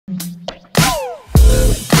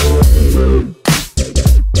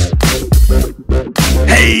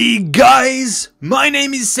Hey guys, my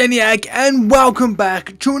name is Seniac and welcome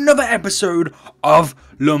back to another episode of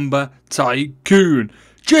Lumber Tycoon.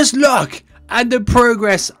 Just look at the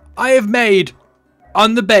progress I have made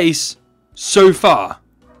on the base so far.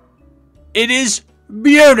 It is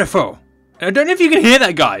beautiful. And I don't know if you can hear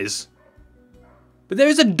that, guys, but there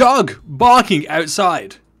is a dog barking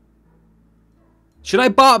outside. Should I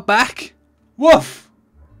bark back? Woof.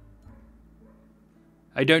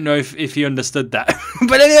 I don't know if he understood that.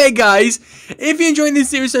 But anyway, guys, if you're enjoying this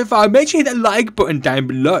series so far, make sure you hit that like button down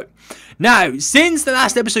below. Now, since the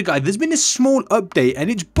last episode, guys, there's been a small update,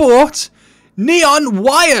 and it's brought neon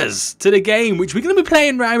wires to the game, which we're going to be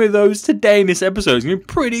playing around with those today in this episode. It's going to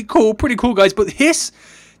be pretty cool, guys. But this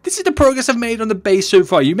is the progress I've made on the base so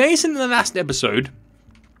far. You may have seen in the last episode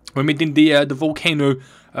when we did the volcano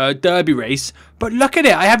derby race. But look at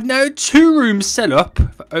it. I have now 2 rooms set up.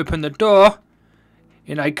 If I open the door,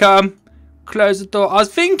 in I come, close the door. I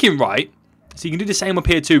was thinking, right, so you can do the same up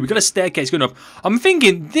here too. We've got a staircase going up. I'm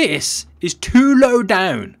thinking this is too low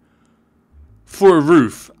down for a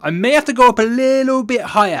roof. I may have to go up a little bit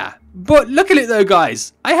higher. But look at it though,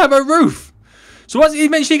 guys. I have a roof. So what's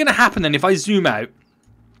eventually going to happen then if I zoom out?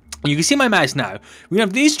 You can see my mouse now. We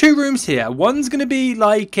have these 2 rooms here. One's going to be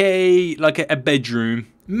like a bedroom,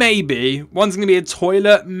 maybe. One's going to be a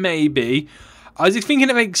toilet, maybe. I was thinking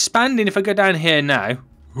of expanding if I go down here now.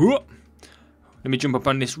 Let me jump up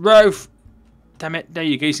on this roof. Damn it, there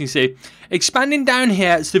you go, you can see. Expanding down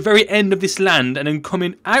here to the very end of this land and then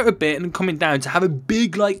coming out a bit and coming down to have a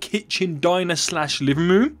big like kitchen, diner / living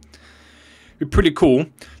room. Be pretty cool.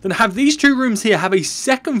 Then have these 2 rooms here have a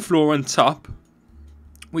second floor on top,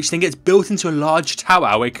 which then gets built into a large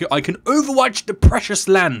tower where I can overwatch the precious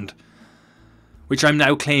land, which I'm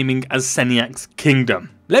now claiming as Seniac's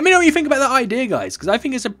kingdom. Let me know what you think about that idea, guys, because I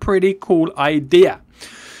think it's a pretty cool idea.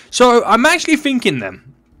 So I'm actually thinking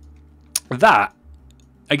then that,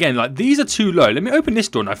 again, like these are too low. Let me open this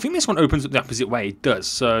door now. I think this one opens up the opposite way. It does.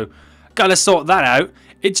 So gotta sort that out.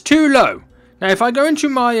 It's too low. Now if I go into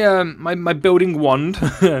my my building wand,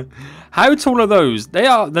 how tall are those?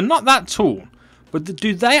 They're not that tall, but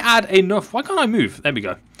do they add enough? Why can't I move? There we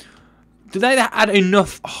go. Do they add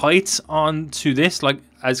enough height onto this, like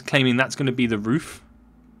as claiming that's going to be the roof?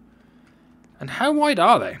 And how wide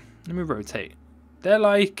are they? Let me rotate. They're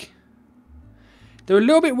a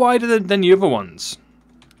little bit wider than the other ones.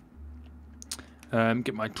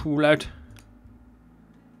 Get my tool out.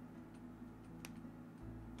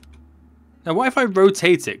 Now, what if I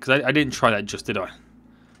rotate it? Because I didn't try that just, did I?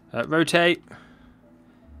 Rotate.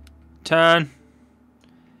 Turn.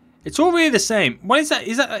 It's all really the same. What is that?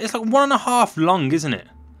 It's like 1.5 long, isn't it?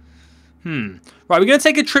 Right, we're going to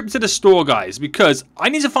take a trip to the store, guys, because I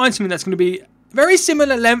need to find something that's going to be very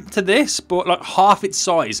similar length to this, but like half its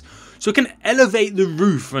size. So it can elevate the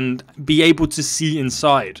roof and be able to see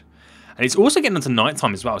inside. And it's also getting into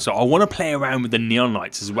nighttime as well, so I want to play around with the neon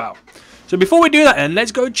lights as well. So before we do that then,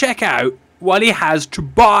 let's go check out what he has to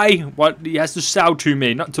buy, what he has to sell to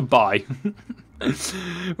me, not to buy.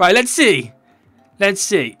 Right, let's see. Let's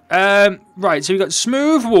see. Right, so we've got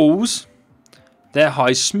smooth walls. They're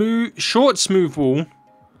high. Short, smooth wall.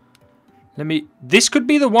 This could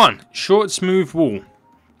be the one. Short, smooth wall.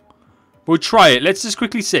 We'll try it. Let's just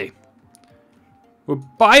quickly see. We'll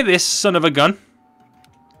buy this son of a gun.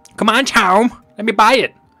 Come on, Tom. Let me buy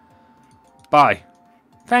it. Buy.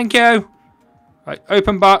 Thank you. Right,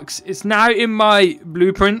 open box. It's now in my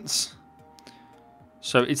blueprints.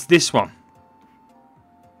 So it's this one.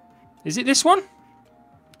 Is it this one?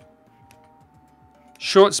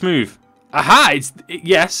 Short, smooth. Aha!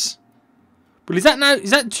 Yes. But is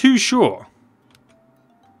that too short?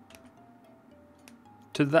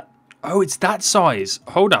 To that? Oh, it's that size.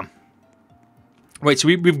 Hold on. Wait, so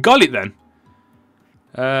we've got it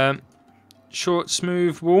then. Short,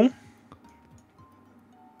 smooth wall.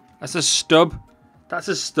 That's a stub. That's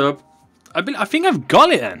a stub. I think I've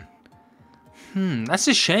got it then. That's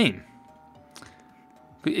a shame.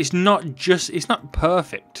 It's not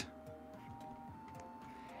perfect.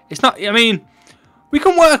 It's not, I mean, we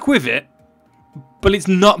can work with it, but it's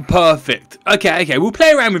not perfect. Okay, we'll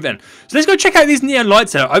play around with them. So let's go check out these neon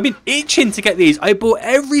lights out. I've been itching to get these. I bought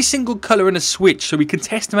every single colour in a switch so we can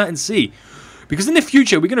test them out and see. Because in the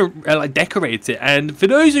future, we're going to like decorate it. And for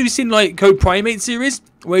those who've seen like Code Primate series,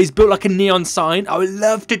 where he's built like a neon sign, I would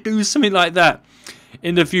love to do something like that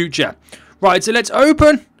in the future. Right, so let's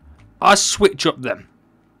open our switch up then.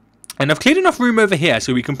 And I've cleared enough room over here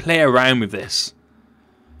so we can play around with this.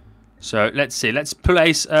 So let's see. Let's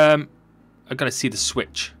place. I've got to see the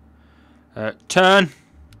switch. Turn.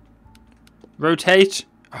 Rotate.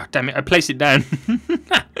 Oh, damn it. I placed it down.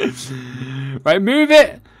 Right, move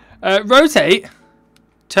it. Rotate.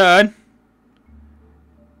 Turn.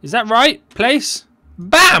 Is that right? Place.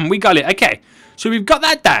 Bam! We got it. Okay. So we've got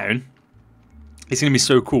that down. It's going to be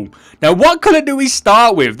so cool. Now, what colour do we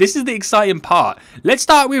start with? This is the exciting part. Let's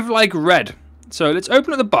start with, like, red. So let's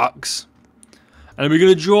open up the box. And we're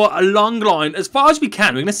going to draw a long line as far as we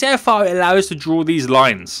can. We're going to see how far it allows us to draw these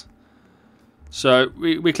lines. So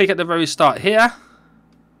we click at the very start here.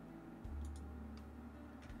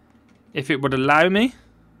 If it would allow me.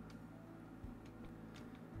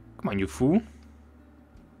 Come on, you fool.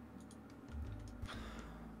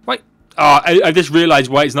 Wait. Oh, I just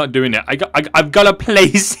realised why it's not doing it. I've got to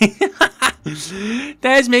place it.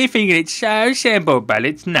 There's me thinking it's so simple, but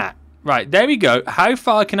it's not. Right, there we go. How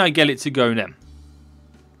far can I get it to go then?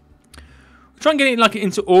 Try and get it like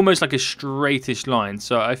into almost like a straightish line.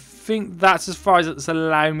 So I think that's as far as it's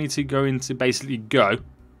allowing me to go into basically go.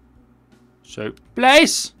 So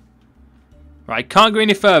place. Right, can't go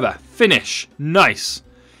any further. Finish. Nice.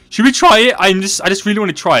 Should we try it? I just really want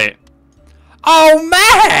to try it. Oh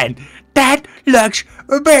man, that looks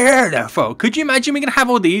beautiful. Could you imagine we can have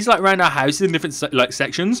all these like around our houses in different like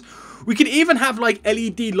sections? We could even have like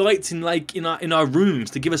LED lights in like in our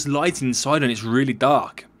rooms to give us light inside when it's really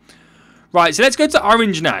dark. Right, so let's go to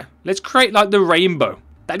orange now. Let's create like the rainbow.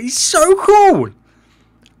 That is so cool.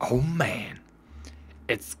 Oh man,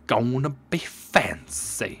 it's gonna be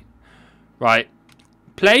fancy. Right,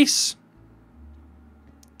 place.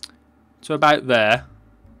 So about there.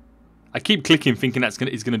 I keep clicking thinking it's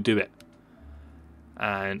gonna do it.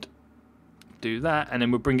 And do that, and then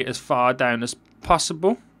we'll bring it as far down as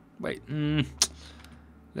possible. Wait,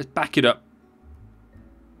 let's back it up.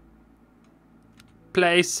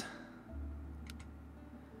 Place.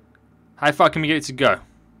 How far can we get it to go?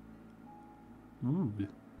 Ooh.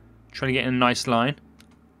 Trying to get in a nice line.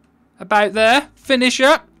 About there. Finish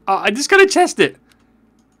up. Oh, I just gotta test it.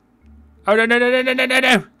 Oh,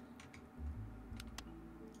 no.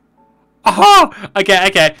 Oh,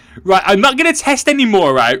 okay. Right, I'm not going to test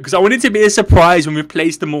anymore, right? Because I want it to be a surprise when we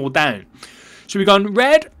place them all down. So we've gone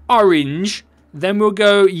red, orange, then we'll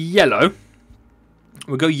go yellow.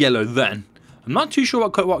 We'll go yellow then. I'm not too sure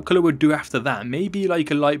what colour we'll do after that. Maybe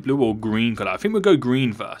like a light blue or green colour. I think we'll go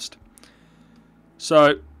green first.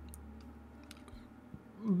 So,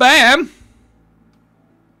 bam!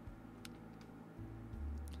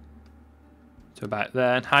 So about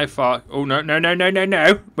there. And how far? Oh, no.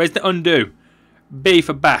 Where's the undo? B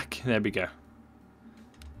for back. There we go.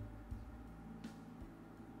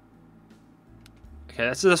 Okay,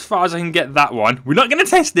 that's as far as I can get that one. We're not going to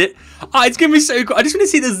test it. Oh, it's going to be so cool. I just want to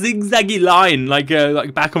see the zigzaggy line, like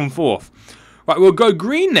back and forth. Right, we'll go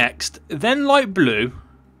green next, then light blue,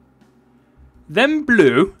 then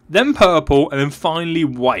purple, and then finally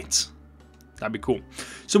white. That'd be cool.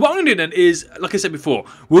 So what I'm going to do then is, like I said before,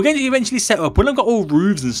 we're going to eventually set up, when I've got all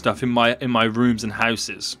roofs and stuff in my rooms and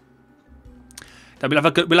houses, that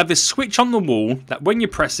we'll have this switch on the wall that when you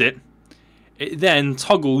press it, it then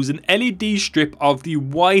toggles an LED strip of the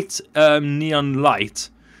white neon light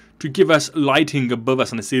to give us lighting above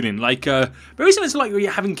us on the ceiling. Like, very similar to like when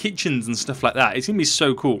you're having kitchens and stuff like that. It's going to be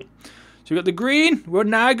so cool. So we've got the green. We'll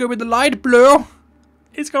now go with the light blue.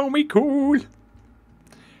 It's going to be cool.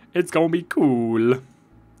 It's going to be cool.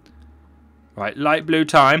 Right, light blue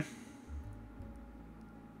time.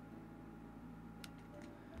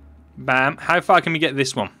 Bam. How far can we get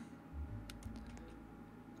this one?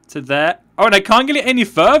 To there. Oh, and I can't get it any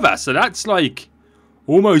further. So that's like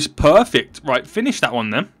almost perfect. Right, finish that one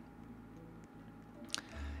then.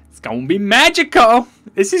 It's going to be magical.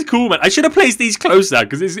 This is cool, man. I should have placed these closer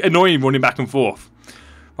because it's annoying running back and forth.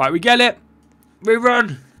 Right, we get it. We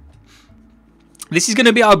run. This is going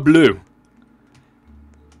to be our blue.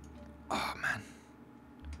 Oh, man.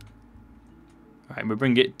 Right, we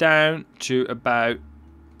bring it down to about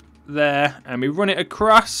there. And we run it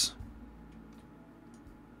across.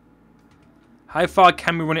 How far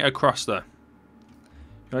can we run it across, though?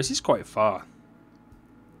 This is quite far.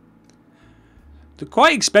 They're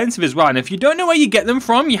quite expensive as well. And if you don't know where you get them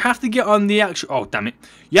from, you have to get on the actual... Oh, damn it.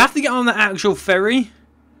 You have to get on the actual ferry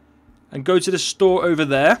and go to the store over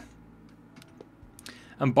there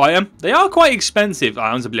and buy them. They are quite expensive. Oh,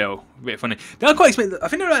 that was a bit funny. They are quite expensive. I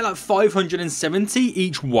think they're like 570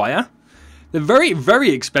 each wire. They're very,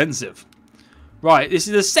 very expensive. Right, this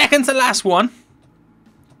is the second to last one.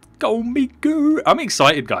 Gonna be good. I'm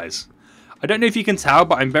excited, guys. I don't know if you can tell,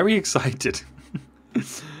 but I'm very excited.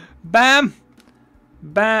 Bam.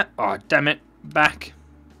 Bam. Oh, damn it. Back.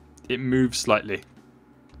 It moves slightly.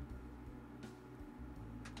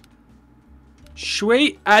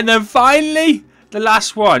 Sweet. And then finally, the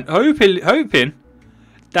last one. Hoping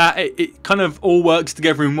that it kind of all works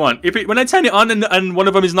together in one. When I turn it on and one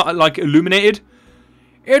of them is not like illuminated,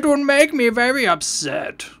 it will make me very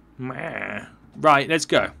upset. Right, let's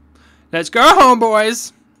go. Let's go home,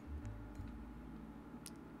 boys.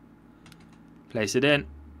 Place it in.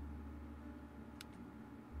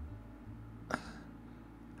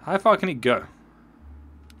 How far can it go?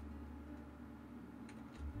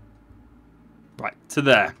 Right, to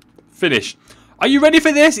there. Finish. Are you ready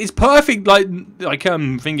for this? It's perfect,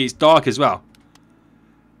 think it's dark as well.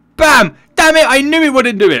 Bam! Damn it, I knew it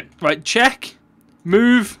wouldn't do it. Right, check.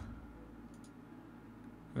 Move.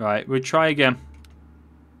 Right, we'll try again.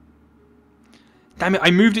 Damn it, I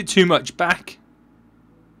moved it too much back.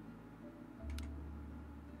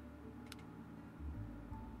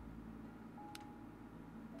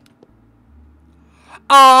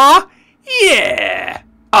 Ah, yeah.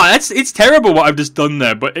 Ah, it's terrible what I've just done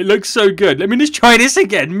there, but it looks so good. Let me just try this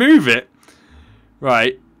again. Move it.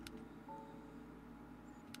 Right.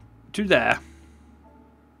 To there.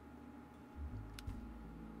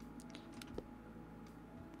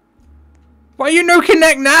 Why are you no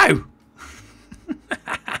connect now?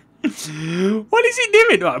 What is he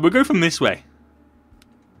doing? Right, we'll go from this way.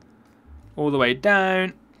 All the way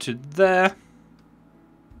down to there.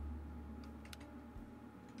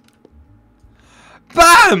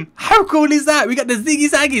 Bam! How cool is that? We got the ziggy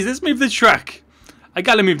zaggies. Let's move the truck. I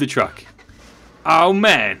gotta move the truck. Oh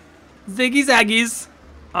man. Ziggy zaggies.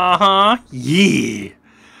 Uh-huh. Yeah.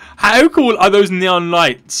 How cool are those neon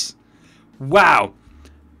lights? Wow.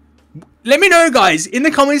 Let me know, guys, in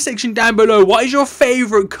the comment section down below, what is your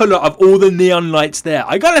favorite color of all the neon lights there?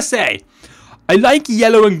 I gotta say, I like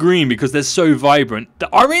yellow and green because they're so vibrant. The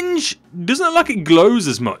orange doesn't look like it glows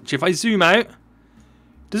as much. If I zoom out,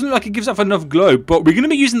 doesn't look like it gives off enough glow, but we're going to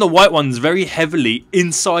be using the white ones very heavily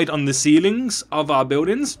inside on the ceilings of our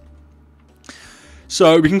buildings.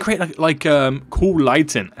 So we can create like cool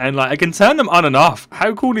lighting, and like I can turn them on and off.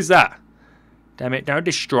 How cool is that? Damn it, don't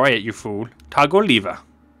destroy it, you fool. Toggle lever.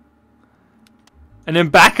 And then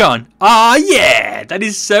back on. Ah, yeah, that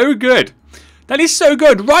is so good. That is so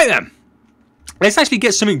good. Right then, let's actually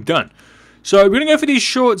get something done. So we're going to go for these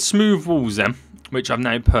short, smooth walls then, which I've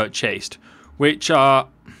now purchased, which are...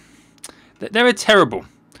 They're terrible.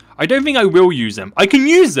 I don't think I will use them. I can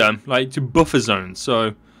use them like to buffer zones.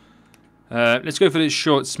 So let's go for this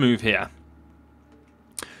short smooth here.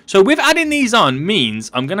 So with adding these on means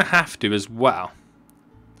I'm going to have to as well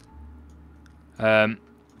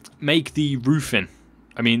make the roofing.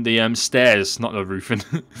 I mean the stairs, not the roofing.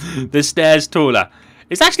 The stairs taller.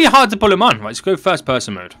 It's actually hard to pull them on. Right, let's go first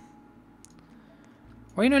person mode.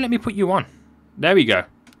 Why you not let me put you on? There we go.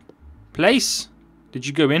 Place. Did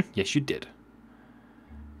you go in? Yes, you did.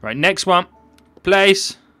 Right, next one.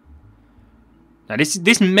 Place. Now,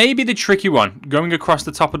 this may be the tricky one. Going across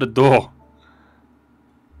the top of the door.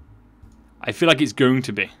 I feel like it's going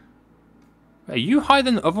to be. Are you higher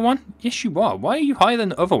than the other one? Yes, you are. Why are you higher than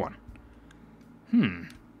the other one?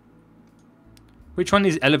 Which one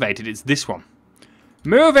is elevated? It's this one.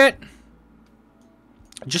 Move it!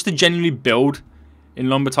 Just to genuinely build in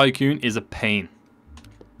Lumber Tycoon is a pain.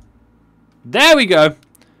 There we go.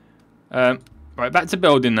 Right, back to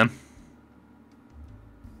building them.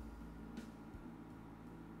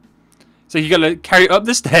 So you gotta carry it up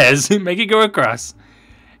the stairs, make it go across.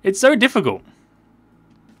 It's so difficult.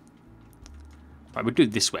 Right, we'll do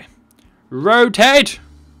it this way. Rotate.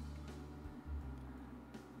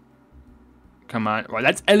 Come on. Right,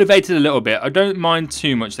 that's elevated a little bit. I don't mind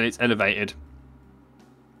too much that it's elevated,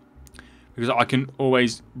 because I can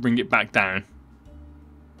always bring it back down.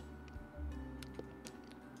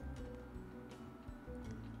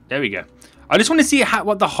 There we go. I just want to see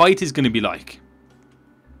what the height is going to be like.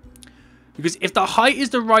 Because if the height is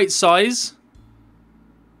the right size,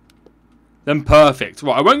 then perfect.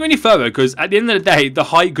 Right, I won't go any further because at the end of the day, the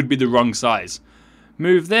height could be the wrong size.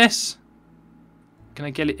 Move this. Can I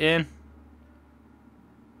get it in?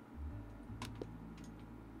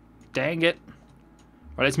 Dang it.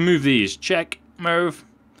 Right, let's move these. Check. Move.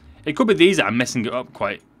 It could be these that are messing it up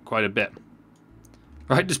quite a bit.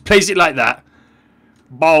 Right, just place it like that.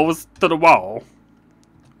 Balls to the wall.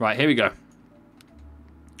 Right, here we go.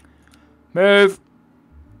 Move.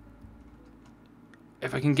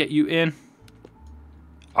 If I can get you in.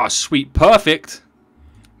 Oh, sweet. Perfect.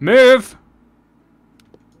 Move.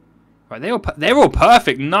 Right, they're all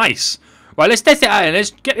perfect. Nice. Right, let's test it out and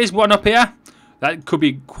let's get this one up here. That could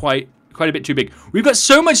be quite a bit too big. We've got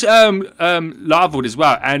so much lava wood as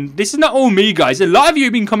well, and this is not all me, guys. A lot of you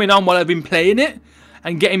have been coming on while I've been playing it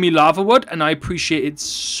and getting me lava wood, and I appreciate it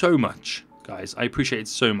so much, guys. I appreciate it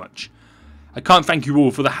so much. I can't thank you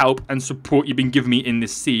all for the help and support you've been giving me in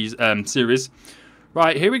this series.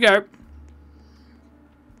 Right, here we go.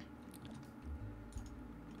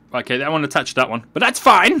 Okay, I want to touch that one, but that's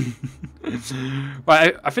fine.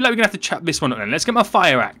 Right, I feel like we're gonna have to chop this one up then. Let's get my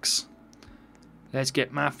fire axe. Let's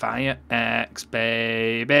get my fire axe,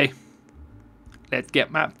 baby. Let's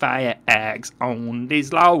get my fire axe on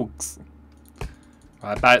these logs.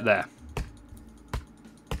 Right, about there.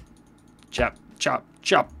 Chop, chop,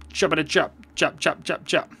 chop, chop it a chop, chop, chop, chop,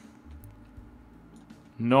 chop.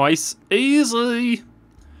 Nice, easy.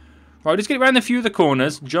 Right, just get around a few of the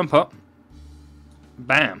corners, jump up.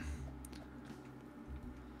 Bam.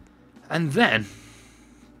 And then,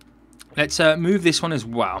 let's move this one as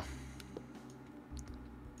well.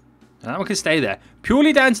 And that one can stay there.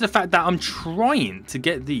 Purely down to the fact that I'm trying to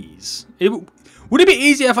get these. Would it be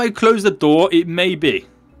easier if I close the door? It may be.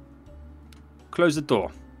 Close the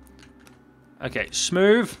door. Okay,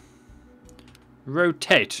 smooth.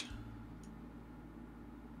 Rotate.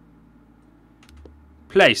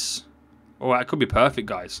 Place. Oh, that could be perfect,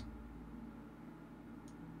 guys.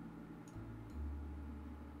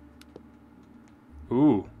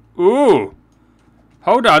 Ooh. Ooh.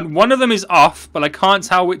 Hold on. One of them is off, but I can't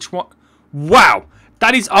tell which one. Wow.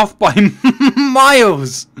 That is off by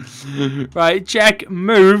miles. Right. Check.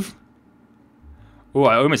 Move. Oh,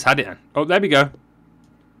 I almost had it. Oh, there we go.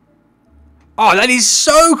 Oh, that is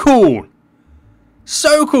so cool.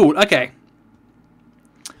 So cool. Okay.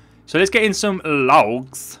 So let's get in some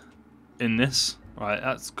logs in this. Right.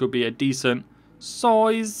 That could be a decent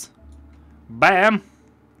size. Bam.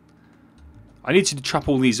 I need to chop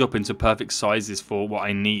all these up into perfect sizes for what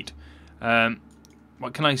I need.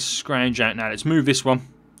 What can I scrounge out now? Let's move this one.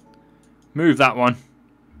 Move that one.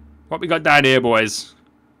 What we got down here, boys?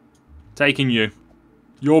 Taking you.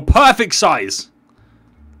 Your perfect size.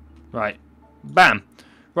 Right. Bam.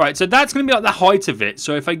 Right, so that's going to be like the height of it.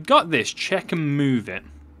 So if I got this, check and move it.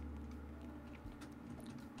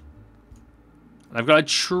 I've got to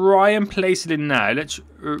try and place it in now. Let's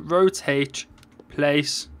rotate,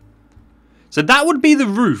 place. So that would be the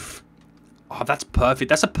roof. Oh, that's perfect.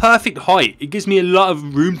 That's a perfect height. It gives me a lot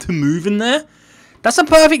of room to move in there. That's a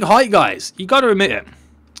perfect height, guys. You got to admit it.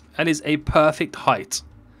 That is a perfect height.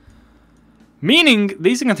 Meaning,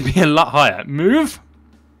 these are going to be a lot higher. Move.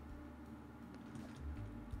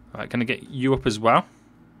 Alright, can I get you up as well?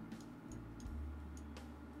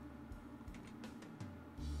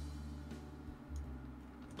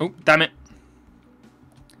 Oh, damn it.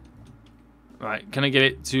 Right, can I get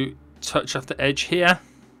it to touch off the edge here?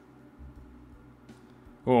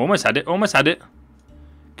 Oh, almost had it, almost had it.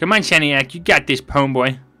 Come on, Shaniac, you got this, pwn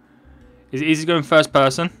boy. Is it easy going first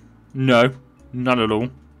person? No, not at all.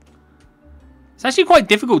 It's actually quite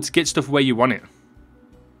difficult to get stuff where you want it.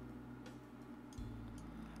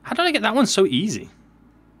 How did I get that one so easy?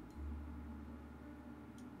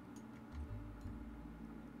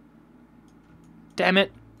 Damn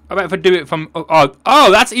it. How about if I do it from...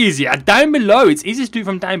 Oh, that's easier. Down below. It's easier to do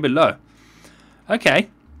from down below. Okay.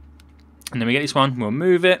 And then we get this one. We'll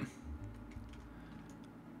move it.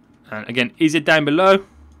 And again, easier down below.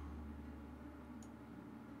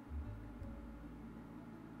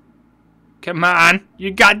 Come on.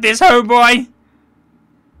 You got this, homeboy.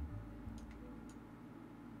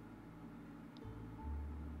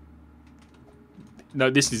 No,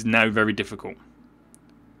 this is now very difficult.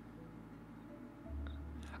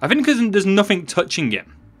 I think because there's nothing touching it.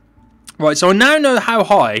 Right, so I now know how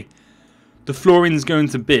high the flooring is going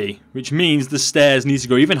to be, which means the stairs need to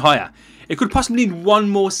go even higher. It could possibly need one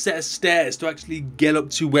more set of stairs to actually get up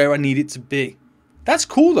to where I need it to be. That's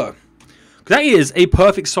cool though. That is a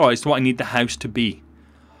perfect size to what I need the house to be.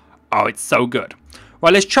 Oh, it's so good.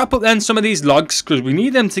 Right, let's chop up then some of these logs because we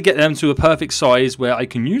need them to get them to a perfect size where I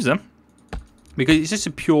can use them. Because it's just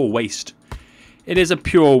a pure waste. It is a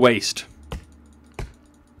pure waste.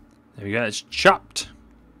 There we go, it's chopped.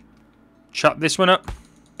 Chop this one up.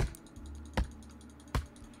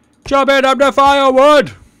 Chop it up the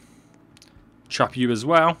firewood. Chop you as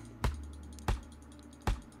well.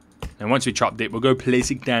 And once we chopped it, we'll go place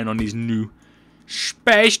it down on these new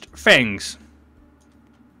spaced things.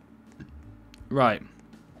 Right.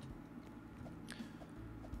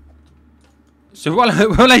 So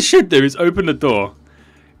what I should do is open the door.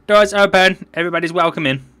 Door's open. Everybody's welcome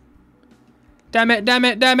in. Damn it, damn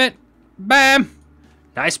it, damn it. Bam.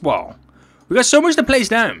 Nice wall. We got so much to place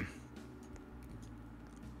down.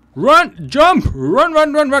 Run, jump, run,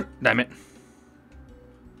 run, run, run. Damn it.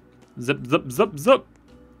 Zip, zip, zip, zip.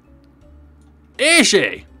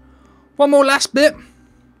 Easy. One more last bit.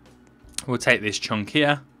 We'll take this chunk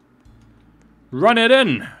here. Run it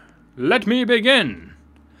in. Let me begin.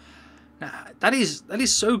 Now, that is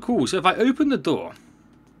so cool. So if I open the door,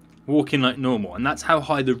 walk in like normal, and that's how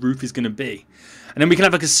high the roof is going to be. And then we can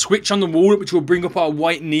have like a switch on the wall which will bring up our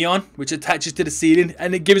white neon, which attaches to the ceiling,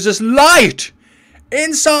 and it gives us light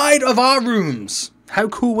inside of our rooms. How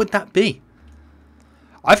cool would that be?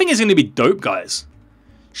 I think it's going to be dope, guys.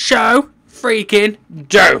 So freaking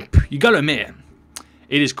dope. You gotta admit,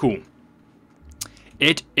 it is cool.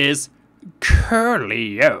 It is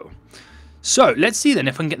curly-o. So let's see then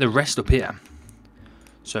if I can get the rest up here.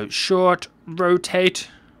 So short, rotate.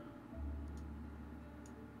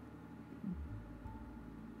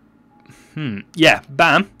 Yeah,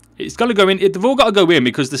 bam. It's got to go in. They've all got to go in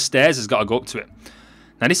because the stairs has got to go up to it.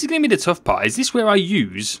 Now this is going to be the tough part. Is this where I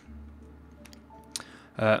use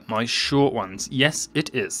my short ones? Yes,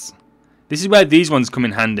 it is. This is where these ones come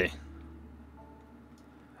in handy.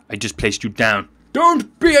 I just placed you down.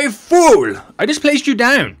 Don't be a fool! I just placed you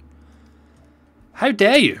down. How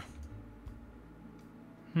dare you?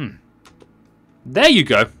 There you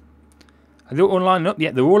go. Are they all lining up?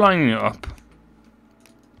 Yeah, they're all lining up.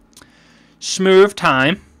 Smooth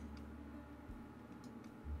time.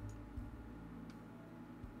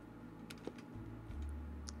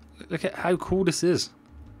 Look at how cool this is.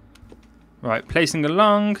 Right, placing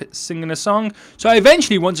along, singing a song. So I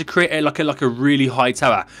eventually want to create like a really high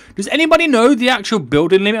tower. Does anybody know the actual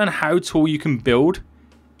building limit on how tall you can build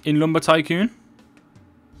in Lumber Tycoon?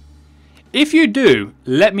 If you do,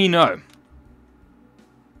 let me know.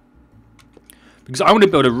 Because I want to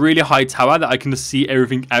build a really high tower that I can see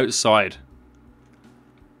everything outside.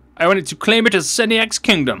 I want it to claim it as Seniac's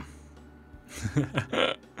kingdom.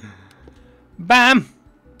 Bam!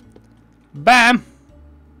 Bam!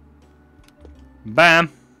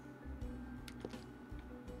 Bam!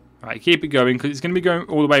 Right, keep it going because it's going to be going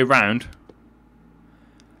all the way around.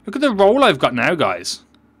 Look at the roll I've got now, guys.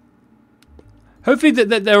 Hopefully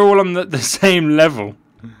that they're all on the same level.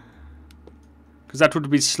 Because that would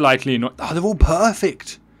be slightly annoying. Oh, they're all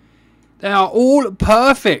perfect. They are all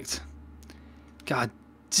perfect. God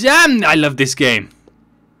damn, I love this game.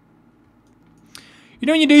 You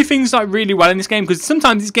know when you do things like really well in this game, because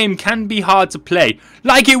sometimes this game can be hard to play,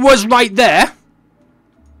 like it was right there.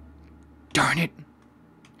 Darn it.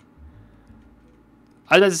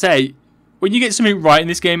 As I say, when you get something right in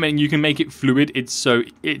this game and you can make it fluid, it's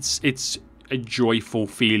a joyful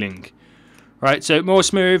feeling. Right, so more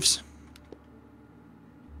smooths.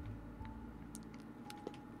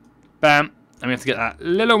 Bam. And we have to get that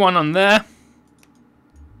little one on there.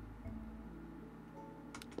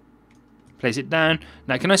 Place it down.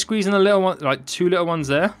 Now, can I squeeze in the little one, like 2 little ones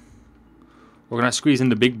there? Or can I squeeze in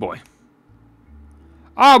the big boy?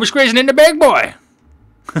 Oh, we're squeezing in the big boy!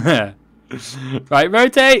 Right,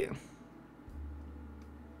 rotate.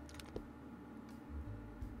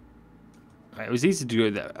 Right, it was easy to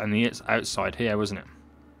do that on the outside here, wasn't it?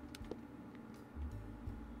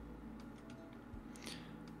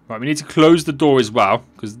 Right, we need to close the door as well,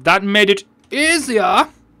 because that made it easier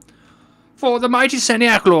for the mighty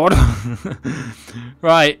Seniac Lord.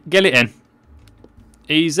 Right, get it in.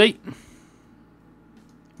 Easy.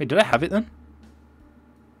 Wait, did I have it then?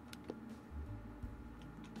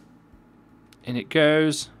 In it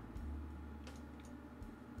goes.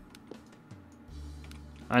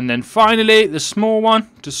 And then finally, the small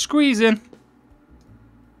one to squeeze in.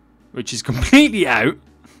 Which is completely out.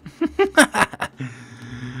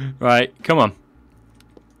 Right, come on.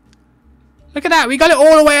 Look at that, we got it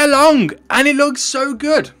all the way along. And it looks so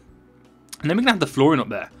good. And then we can have the flooring up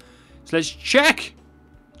there. So let's check.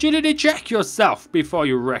 Agility check yourself before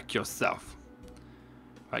you wreck yourself.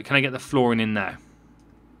 Right, can I get the flooring in now?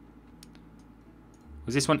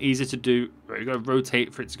 Was this one easier to do? Right, you got to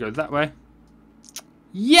rotate for it to go that way.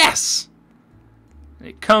 Yes!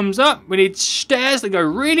 It comes up. We need stairs that go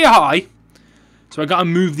really high. So I got to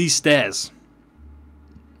move these stairs.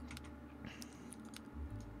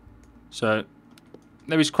 So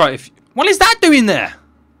there is quite a few. What is that doing there?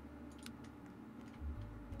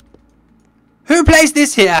 Who placed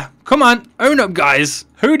this here? Come on, own up, guys.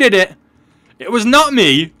 Who did it? It was not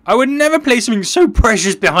me. I would never place something so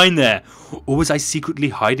precious behind there. Or was I secretly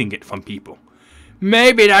hiding it from people?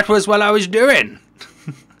 Maybe that was what I was doing.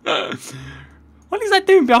 What is that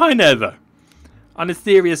doing behind there, though? On a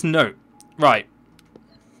serious note. Right.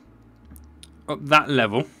 Up that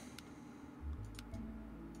level.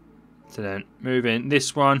 So then, move in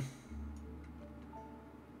this one.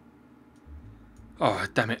 Oh,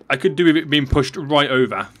 damn it. I could do with it being pushed right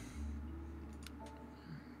over.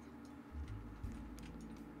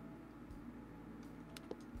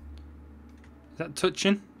 Is that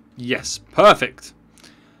touching? Yes, perfect.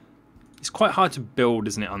 It's quite hard to build,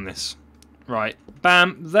 isn't it, on this? Right,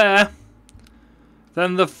 bam, there.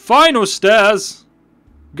 then the final stairs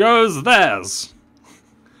goes theirs.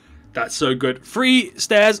 That's so good. 3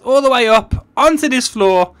 stairs all the way up onto this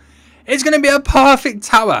floor. It's going to be a perfect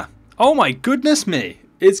tower. Oh my goodness me.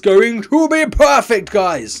 It's going to be perfect,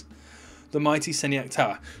 guys. The mighty Seniac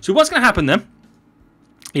Tower. So what's going to happen then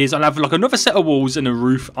is I'll have like another set of walls and a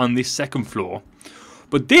roof on this second floor.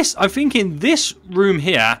 But this, I'm thinking this room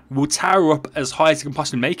here will tower up as high as it can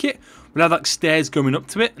possibly make it. We'll have like stairs going up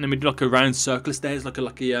to it, and then we do like a round circle of stairs, like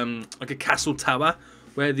a castle tower,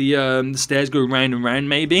 where the stairs go round and round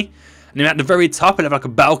maybe. And then at the very top, we'll have like a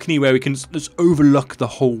balcony where we can just overlook the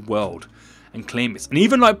whole world and claim it. And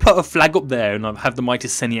even like put a flag up there, and I'll have the mighty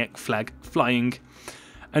Seniac flag flying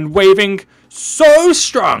and waving so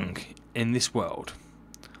strong in this world.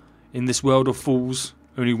 In this world of fools,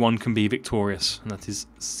 only one can be victorious, and that is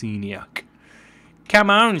Seniac. Come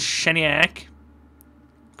on, Seniac.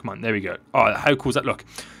 Come on, there we go. Oh, how cool does that look?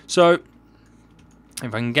 So,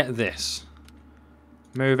 if I can get this,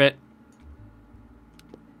 move it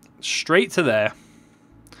straight to there.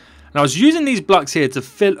 And I was using these blocks here to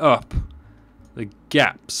fill up the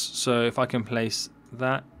gaps. So if I can place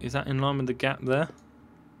that, is that in line with the gap there?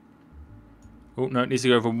 Oh, no, it needs to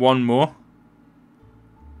go over one more.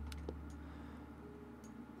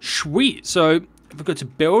 Sweet. So if I go to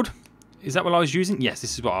build, is that what I was using? Yes,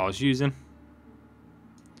 this is what I was using.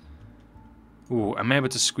 Oh, am I able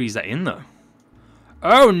to squeeze that in though?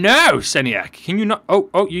 Oh no, Seniac. Can you not?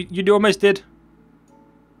 Oh, you almost did.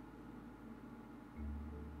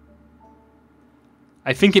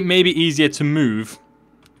 I think it may be easier to move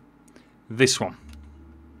this one.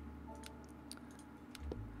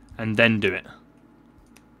 And then do it.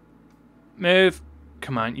 Move.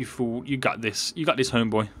 Come on, you fool. You got this. You got this,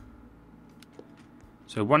 homeboy.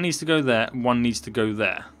 So one needs to go there. One needs to go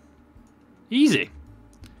there. Easy.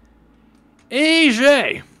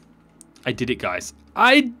 Easy. I did it, guys.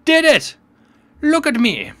 I did it. Look at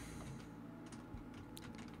me.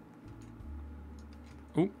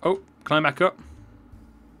 Oh, climb back up.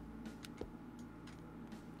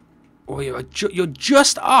 Oh, you're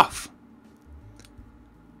just off.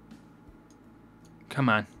 Come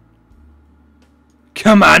on.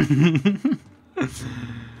 Come on.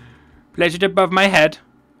 Place it above my head.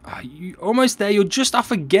 Oh, you almost there. You're just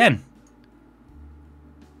off again.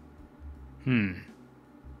 Dang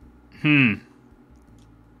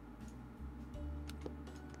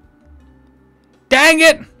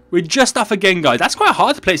it! We're just off again, guys. That's quite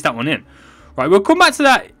hard to place that one in. Right, we'll come back to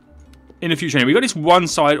that in the future. We got this one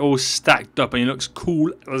side all stacked up, and it looks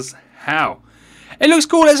cool as hell. It looks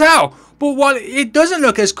cool as hell. But what it doesn't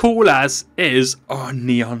look as cool as is our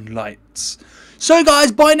neon lights. So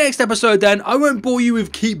guys, by next episode then, I won't bore you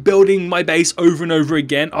with keep building my base over and over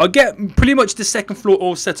again. I'll get pretty much the second floor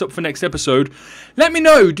all set up for next episode. Let me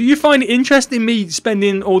know, do you find it interesting me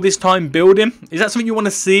spending all this time building? Is that something you want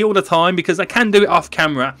to see all the time? Because I can do it off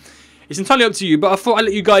camera. It's entirely up to you, but I thought I'd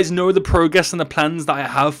let you guys know the progress and the plans that I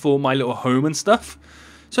have for my little home and stuff.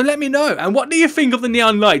 So let me know. And what do you think of the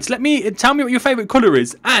neon lights? Tell me what your favourite colour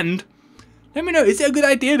is. And let me know, is it a good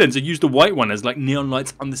idea then to use the white one as like neon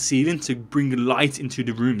lights on the ceiling to bring light into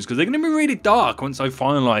the rooms? Because they're going to be really dark once I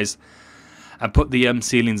finalise and put the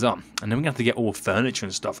ceilings on. And then we're going to have to get all furniture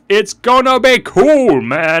and stuff. It's going to be cool,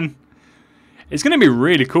 man. It's going to be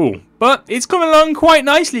really cool. But it's coming along quite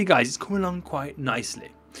nicely, guys. It's coming along quite nicely.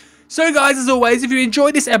 So guys, as always, if you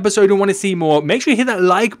enjoyed this episode and want to see more, make sure you hit that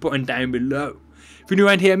like button down below. If you're new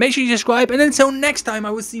around here, make sure you subscribe. And until next time, I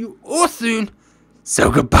will see you all soon.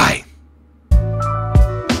 So goodbye.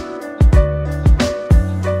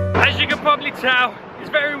 As you can probably tell, it's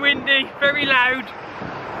very windy, very loud,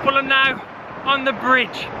 but I'm now on the bridge.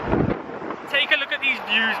 Take a look at these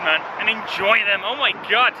views, man, and enjoy them. Oh my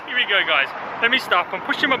god, here we go, guys. Let me stop. I'm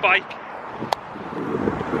pushing my bike.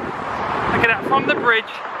 Look at that from the bridge.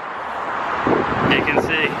 You can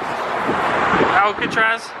see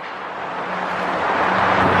Alcatraz.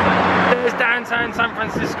 There's downtown San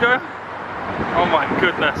Francisco. Oh my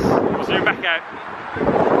goodness. We'll zoom back out.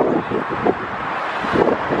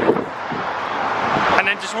 And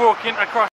then just walking across